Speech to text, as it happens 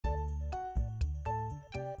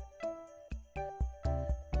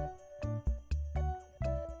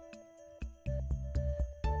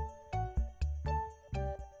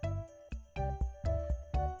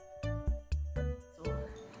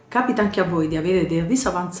Capita anche a voi di avere del riso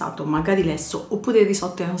avanzato, magari lesso, oppure il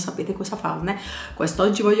risotto e non sapete cosa farne?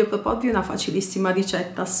 Quest'oggi voglio proporvi una facilissima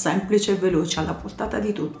ricetta, semplice e veloce, alla portata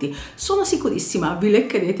di tutti. Sono sicurissima vi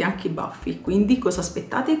leccherete anche i baffi, quindi cosa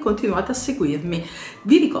aspettate e continuate a seguirmi.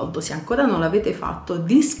 Vi ricordo, se ancora non l'avete fatto,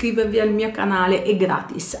 di iscrivervi al mio canale, è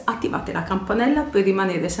gratis. Attivate la campanella per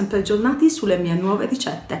rimanere sempre aggiornati sulle mie nuove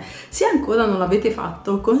ricette. Se ancora non l'avete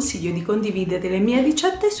fatto, consiglio di condividere le mie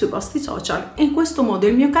ricette sui vostri social e in questo modo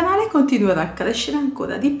il mio canale continuerà a crescere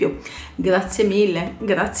ancora di più. Grazie mille,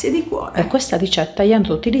 grazie di cuore. Per questa ricetta io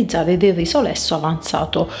andrò a utilizzare del riso lesso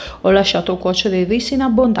avanzato. Ho lasciato cuocere il riso in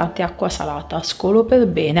abbondante acqua salata, scolo per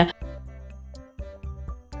bene.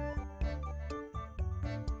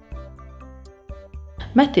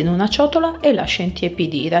 Metto in una ciotola e lascio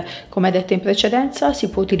intiepidire. Come detto in precedenza, si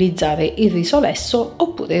può utilizzare il riso lesso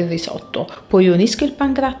oppure il risotto. Poi unisco il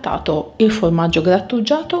pangrattato, il formaggio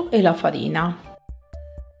grattugiato e la farina.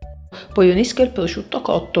 Poi unisco il prosciutto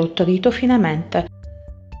cotto, trito finemente.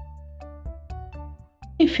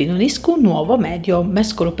 Infine unisco un uovo medio,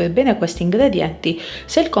 mescolo per bene questi ingredienti.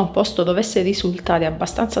 Se il composto dovesse risultare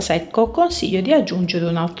abbastanza secco, consiglio di aggiungere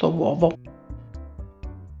un altro uovo.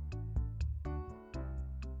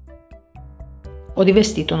 Ho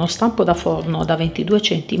rivestito uno stampo da forno da 22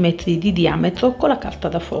 cm di diametro con la carta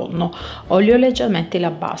da forno. Olio leggermente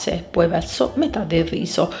la base, poi verso metà del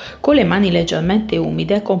riso. Con le mani leggermente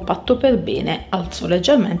umide compatto per bene, alzo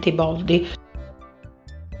leggermente i bordi.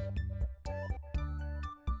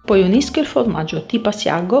 Poi unisco il formaggio tipo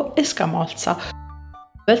asiago e scamorza.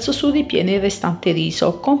 Verso sul ripieno il restante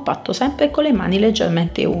riso, compatto sempre con le mani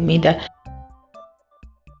leggermente umide.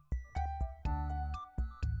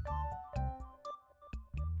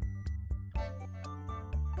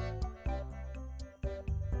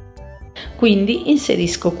 Quindi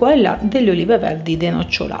inserisco qua e là delle olive verdi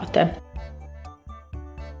denocciolate.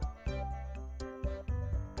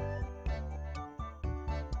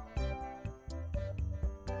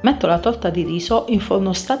 Metto la torta di riso in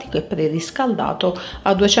forno statico e preriscaldato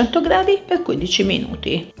a 200 gradi per 15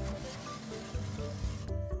 minuti.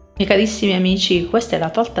 Miei carissimi amici, questa è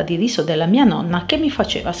la torta di riso della mia nonna che mi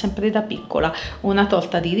faceva sempre da piccola, una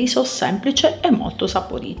torta di riso semplice e molto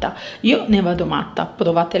saporita. Io ne vado matta,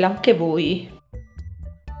 provatela anche voi!